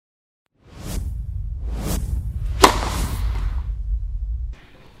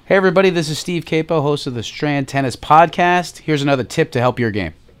Hey everybody, this is Steve Capo, host of the Strand Tennis Podcast. Here's another tip to help your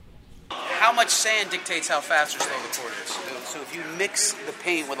game. How much sand dictates how fast or slow the court is. So if you mix the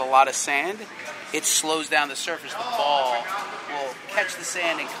paint with a lot of sand, it slows down the surface. The ball will catch the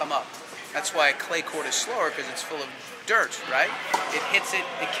sand and come up. That's why a clay court is slower, because it's full of dirt, right? It hits it,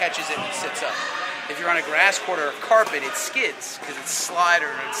 it catches it, and it sits up. If you're on a grass court or a carpet, it skids because it's slider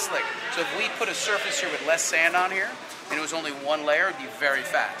and it's slick. So if we put a surface here with less sand on here, and it was only one layer, it'd be very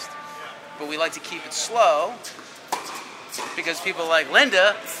fast. But we like to keep it slow because people like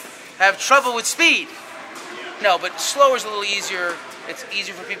Linda have trouble with speed. No, but slower is a little easier. It's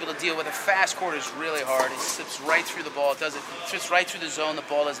easier for people to deal with. A fast court is really hard. It slips right through the ball. It slips right through the zone. The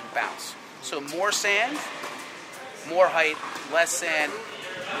ball doesn't bounce. So more sand, more height, less sand,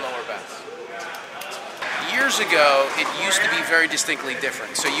 lower bounce. Years ago, it used to be very distinctly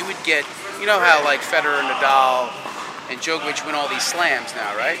different. So you would get, you know how like Federer, Nadal, and Djokovic win all these slams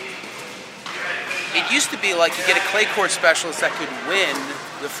now, right? It used to be like you get a clay court specialist that could win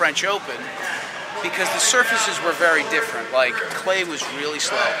the French Open because the surfaces were very different. Like clay was really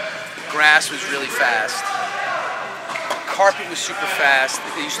slow, grass was really fast, carpet was super fast.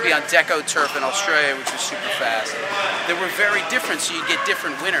 It used to be on Deco turf in Australia, which was super fast. They were very different, so you get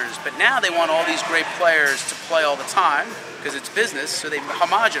different winners. But now they want all these great players to play all the time because it's business, so they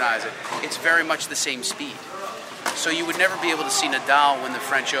homogenize it. It's very much the same speed. So you would never be able to see Nadal win the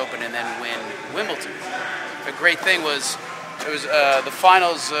French Open and then win Wimbledon. The great thing was, it was the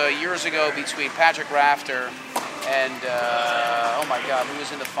finals years ago between Patrick Rafter and, oh my God, who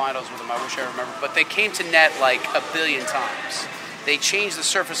was in the finals with him? I wish I remember. But they came to net like a billion times. They changed the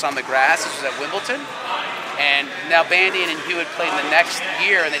surface on the grass. This was at Wimbledon. And now Bandy and Hewitt played in the next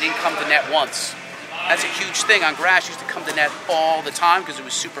year and they didn't come to net once. That's a huge thing. On grass, you used to come to net all the time because it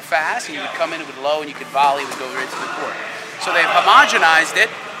was super fast, and you would come in with low, and you could volley, it would go right to the court. So they've homogenized it,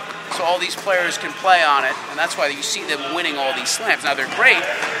 so all these players can play on it, and that's why you see them winning all these slams. Now, they're great,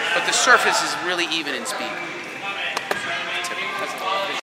 but the surface is really even in speed.